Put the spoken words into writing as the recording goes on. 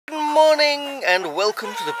morning and welcome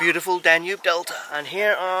to the beautiful Danube Delta, and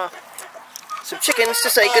here are some chickens to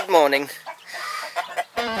say good morning.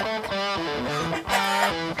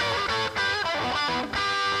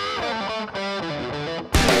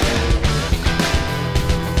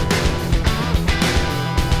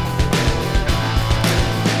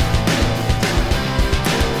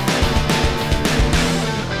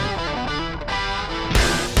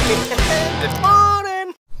 Good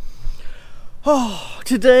morning! Oh,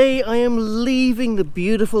 today I am leaving the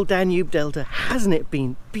beautiful Danube Delta. Hasn't it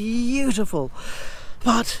been beautiful?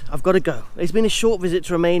 But I've got to go. It's been a short visit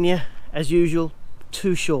to Romania, as usual,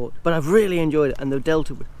 too short, but I've really enjoyed it, and the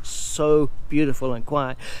Delta was so beautiful and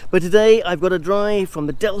quiet. But today I've got to drive from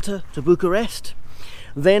the Delta to Bucharest.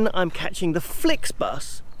 Then I'm catching the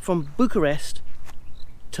Flixbus from Bucharest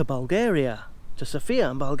to Bulgaria, to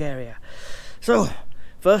Sofia in Bulgaria. So,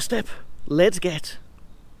 first step, let's get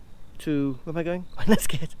to, where am I going? Let's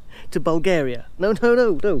get to Bulgaria. No.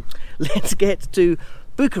 Let's get to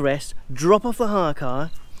Bucharest, drop off the hire car,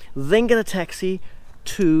 then get a taxi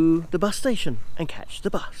to the bus station and catch the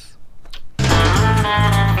bus.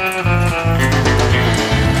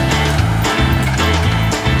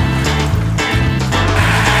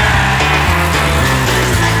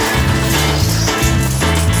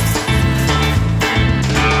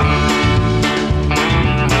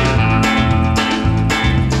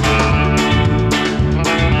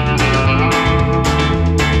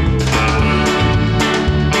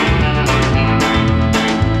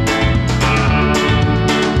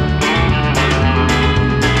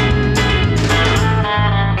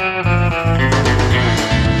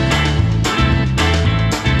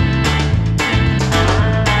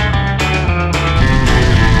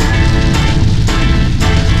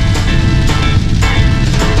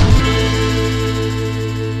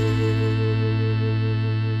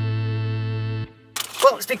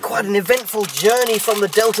 Well, it's been quite an eventful journey from the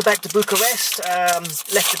Delta back to Bucharest.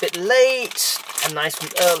 Left a bit late, a nice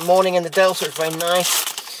morning in the Delta, it was very nice.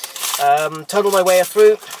 Tunneled my way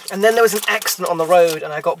through, and then there was an accident on the road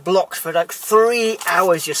and I got blocked for like 3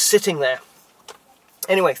 hours just sitting there.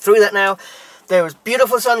 Anyway, through that now. There was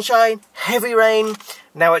beautiful sunshine, heavy rain,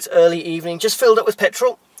 now it's early evening, just filled up with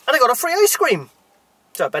petrol, and I got a free ice cream.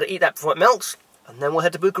 So I better eat that before it melts, and then we'll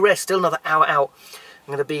head to Bucharest, still another hour out. I'm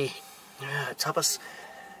going to be... it's half past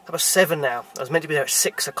 7 now. I was meant to be there at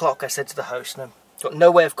 6 o'clock, I said to the host. And I've got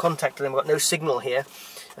no way of contacting them. I've got no signal here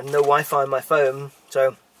and no Wi-Fi on my phone.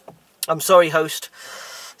 So, I'm sorry, host.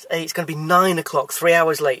 It's going to be 9 o'clock, 3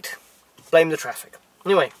 hours late. Blame the traffic.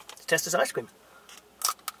 Anyway, let's test this ice cream.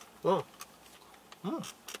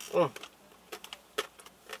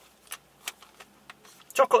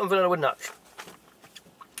 Chocolate and vanilla with nuts.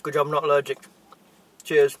 Good job I'm not allergic.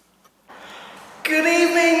 Cheers. Good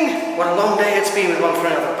evening! What a long day it's been with one for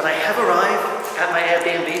another, but I have arrived at my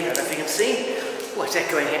Airbnb, I don't know if you can see. Oh, it's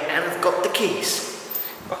echoing here, and I've got the keys.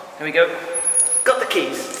 Oh, here we go. Got the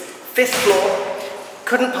keys. 5th floor.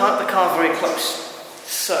 Couldn't park the car very close.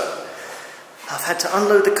 So, I've had to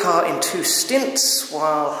unload the car in 2 stints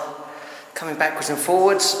while coming backwards and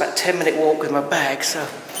forwards. About a 10-minute walk with my bag, so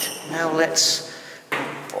now let's... Oh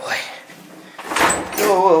boy.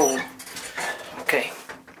 Whoa. Okay.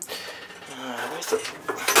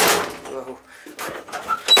 Whoa.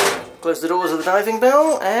 Close the doors of the diving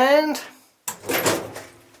bell and...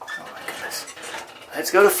 oh my goodness.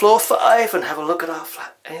 Let's go to floor 5 and have a look at our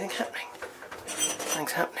flat. Anything happening?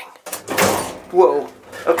 Nothing's happening. Whoa.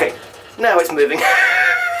 Okay. Now it's moving.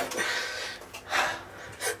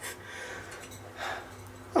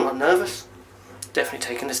 I'm not nervous. Definitely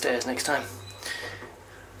taking the stairs next time.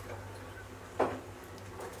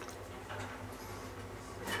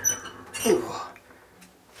 Ooh.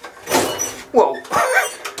 Whoa.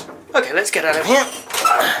 Okay, let's get out of here.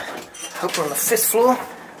 Hope we're on the 5th floor.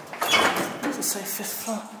 Does it say 5th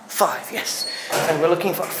floor? 5, yes. And we're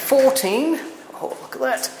looking for 14. Oh, look at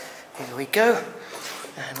that. Here we go.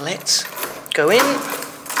 And let's go in.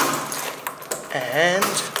 And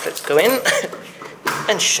let's go in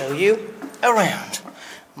and show you around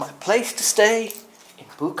my place to stay in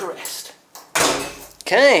Bucharest.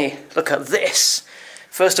 Okay, look at this.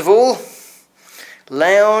 First of all,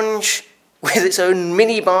 lounge with its own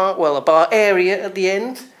mini bar, well, a bar area at the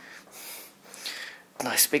end.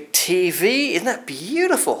 Nice big TV, isn't that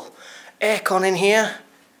beautiful? Aircon in here,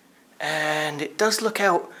 and it does look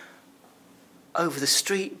out over the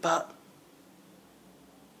street, but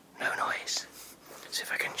no noise. Let's see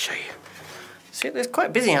if I can show you. See, it's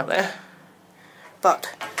quite busy out there, but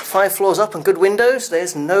 5 floors up and good windows,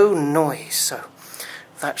 there's no noise, so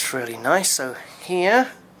that's really nice. So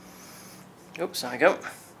here, oops, there we go.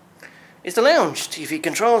 is the lounge. TV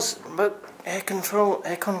controls, remote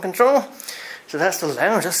aircon control. So that's the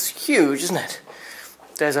lounge. That's huge, isn't it?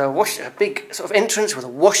 There's a big sort of entrance with a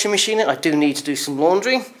washing machine in it. I do need to do some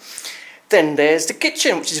laundry. Then there's the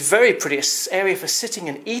kitchen, which is very pretty. An area for sitting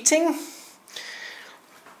and eating.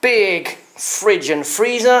 Big fridge and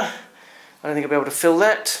freezer. I don't think I'll be able to fill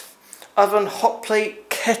that. Oven, hot plate,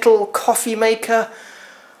 kettle, coffee maker.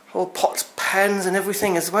 All pots, pans and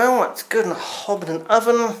everything as well. That's good. And a hob and an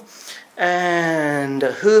oven. And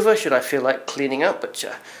a hoover, should I feel like cleaning up. But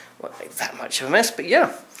won't make that much of a mess. But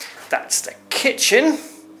yeah, that's the kitchen.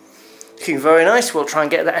 Looking very nice. We'll try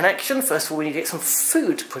and get that in action. First of all, we need to get some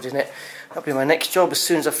food to put in it. That'll be my next job as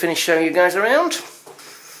soon as I finish showing you guys around.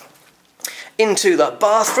 Into the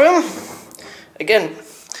bathroom. Again,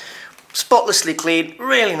 spotlessly clean,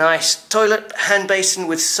 really nice. Toilet, hand basin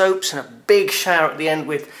with soaps and a big shower at the end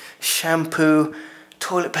with shampoo,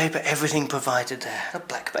 toilet paper, everything provided there. A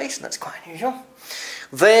black basin, that's quite unusual.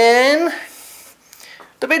 Then,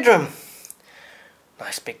 the bedroom.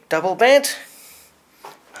 Nice big double bed.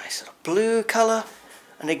 Nice little blue colour.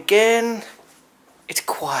 And again, it's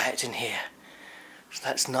quiet in here. So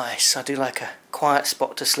that's nice. I do like a quiet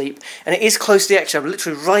spot to sleep. And it is close to the action. I'm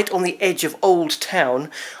literally right on the edge of Old Town.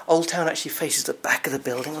 Old Town actually faces the back of the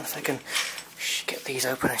building. If I can get these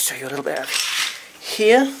open and show you a little bit of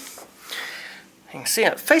here. You can see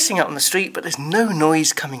it facing out on the street, but there's no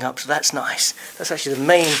noise coming up, so that's nice. That's actually the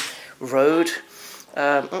main road.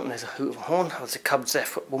 Oh, there's a hoot of a horn. There's the cupboards there,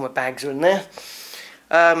 all my bags are in there.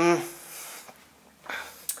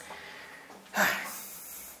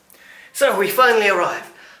 So we finally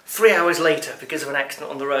arrive 3 hours later because of an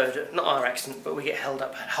accident on the road. Not our accident, but we get held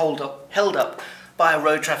up by a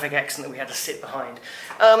road traffic accident that we had to sit behind.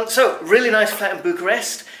 So really nice flat in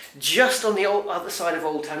Bucharest, just on the other side of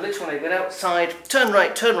Old Town. Literally, when I get outside, turn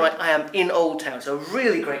right, I am in Old Town. So a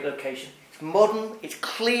really great location. It's modern, it's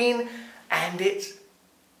clean, and it's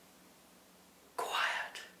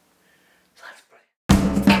quiet. So that's brilliant.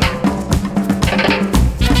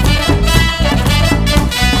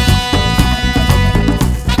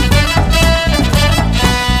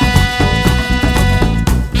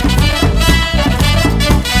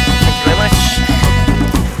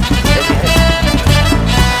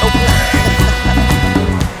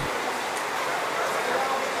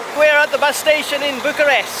 Bus station in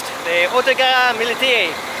Bucharest, the Autogara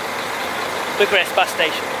Militare Bucharest bus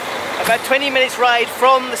station. About 20 minutes ride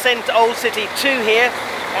from the old city to here,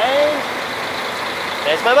 and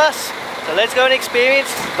there's my bus. So let's go and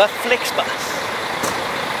experience the Flixbus.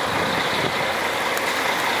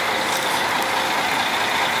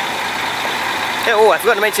 Oh, I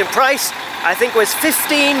forgot to mention price. I think it was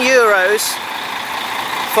 €15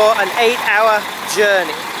 for an 8-hour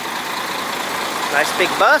journey. Nice big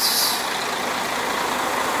bus.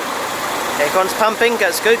 Aircon's pumping,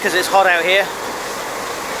 that's good because it's hot out here.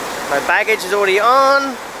 My baggage is already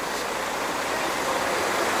on.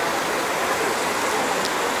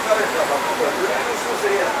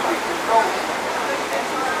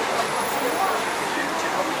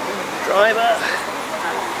 Driver.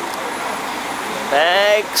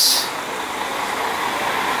 Bags.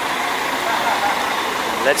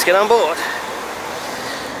 Let's get on board.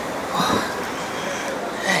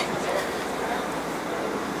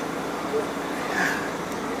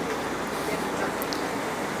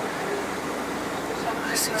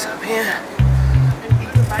 Things up here.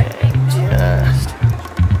 Just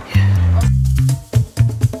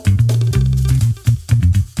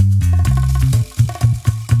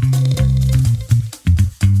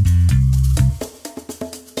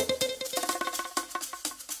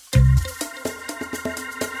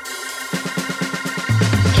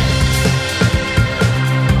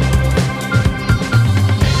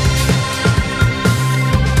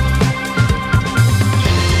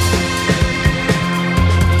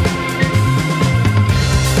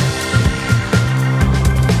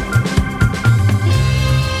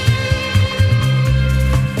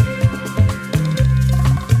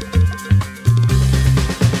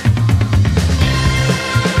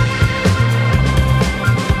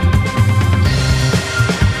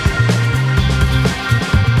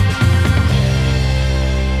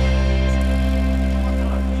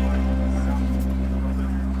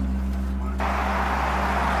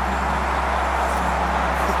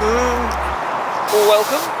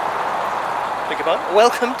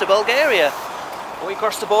welcome to Bulgaria. When we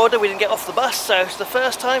crossed the border, we didn't get off the bus, so it's the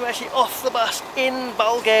first time actually off the bus in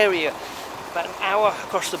Bulgaria. About an hour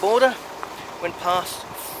across the border, went past,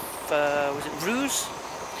 was it Ruse?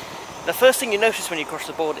 The first thing you notice when you cross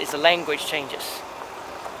the border is the language changes.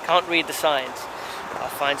 Can't read the signs. I'll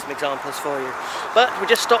find some examples for you. But we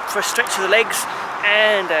just stopped for a stretch of the legs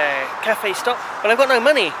and a cafe stop. But I've got no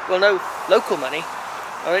money. Well, no local money.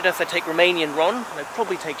 I don't know if they take Romanian RON. They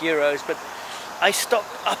probably take euros. But I stocked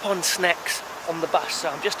up on snacks on the bus. So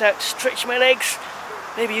I'm just out to stretch my legs,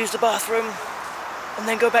 maybe use the bathroom, and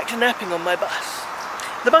then go back to napping on my bus.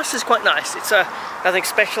 The bus is quite nice. It's nothing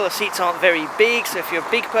special. The seats aren't very big, so if you're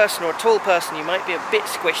a big person or a tall person, you might be a bit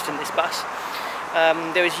squished in this bus.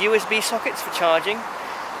 There is USB sockets for charging,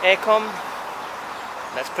 aircon.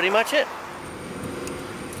 That's pretty much it.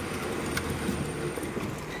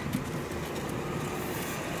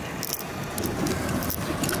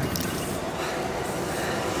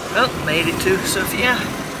 Well, made it to Sofia.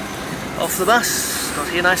 Off the bus. Got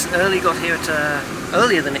here nice and early. Got here at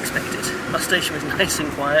earlier than expected. Bus station was nice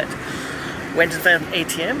and quiet. Went and found an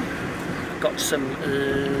ATM. Got some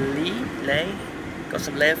got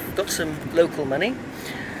some local money.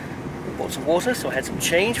 Bought some water, so I had some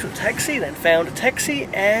change for the taxi. Then found a taxi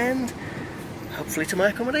and hopefully to my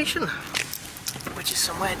accommodation, which is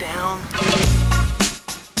somewhere down.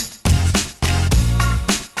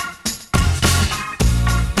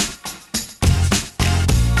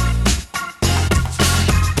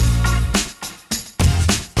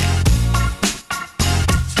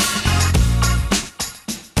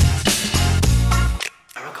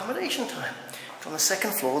 Time. On the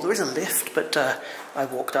second floor there is a lift, but I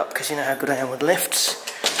walked up because you know how good I am with lifts.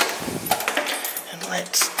 And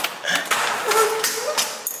let's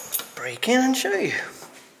break in and show you.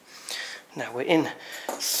 Now we're in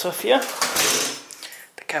Sofia,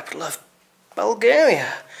 the capital of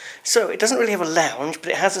Bulgaria. So it doesn't really have a lounge, but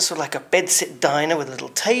it has a sort of like a bed-sit diner with a little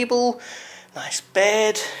table, nice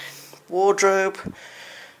bed, wardrobe.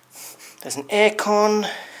 There's an aircon.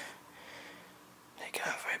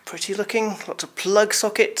 Pretty looking, lots of plug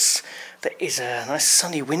sockets. There is a nice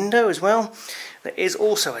sunny window as well. There is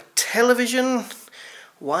also a television,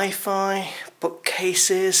 Wi-Fi,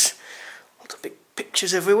 bookcases, lots of big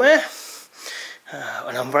pictures everywhere.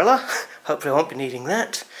 An umbrella, hopefully I won't be needing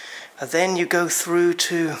that. And then you go through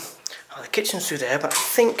to, the kitchen's through there, but I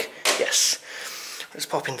think, yes. Let's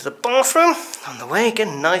pop into the bathroom on the way.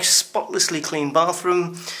 Again, nice spotlessly clean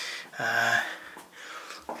bathroom.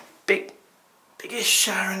 Biggest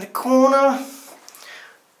shower in the corner.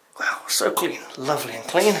 Wow, so clean, lovely and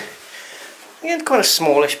clean. Again, quite a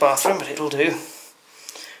smallish bathroom, but it'll do.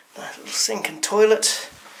 Nice little sink and toilet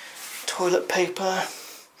paper,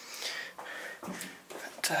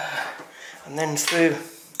 and then through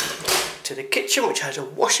to the kitchen, which has a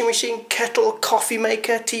washing machine, kettle, coffee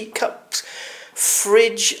maker, teacups,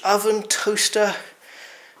 fridge, oven, toaster,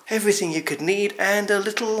 everything you could need, and a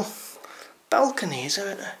little balcony. Is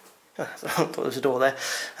there I thought there was a door there.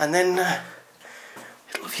 And then a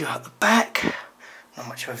little view out the back. Not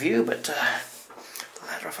much of a view, but the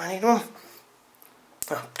ladder if I need one.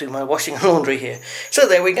 I'll do my washing and laundry here. So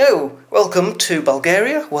there we go. Welcome to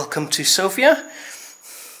Bulgaria. Welcome to Sofia.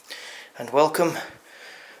 And welcome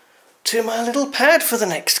to my little pad for the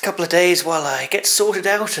next couple of days while I get sorted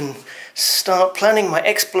out and start planning my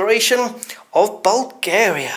exploration of Bulgaria.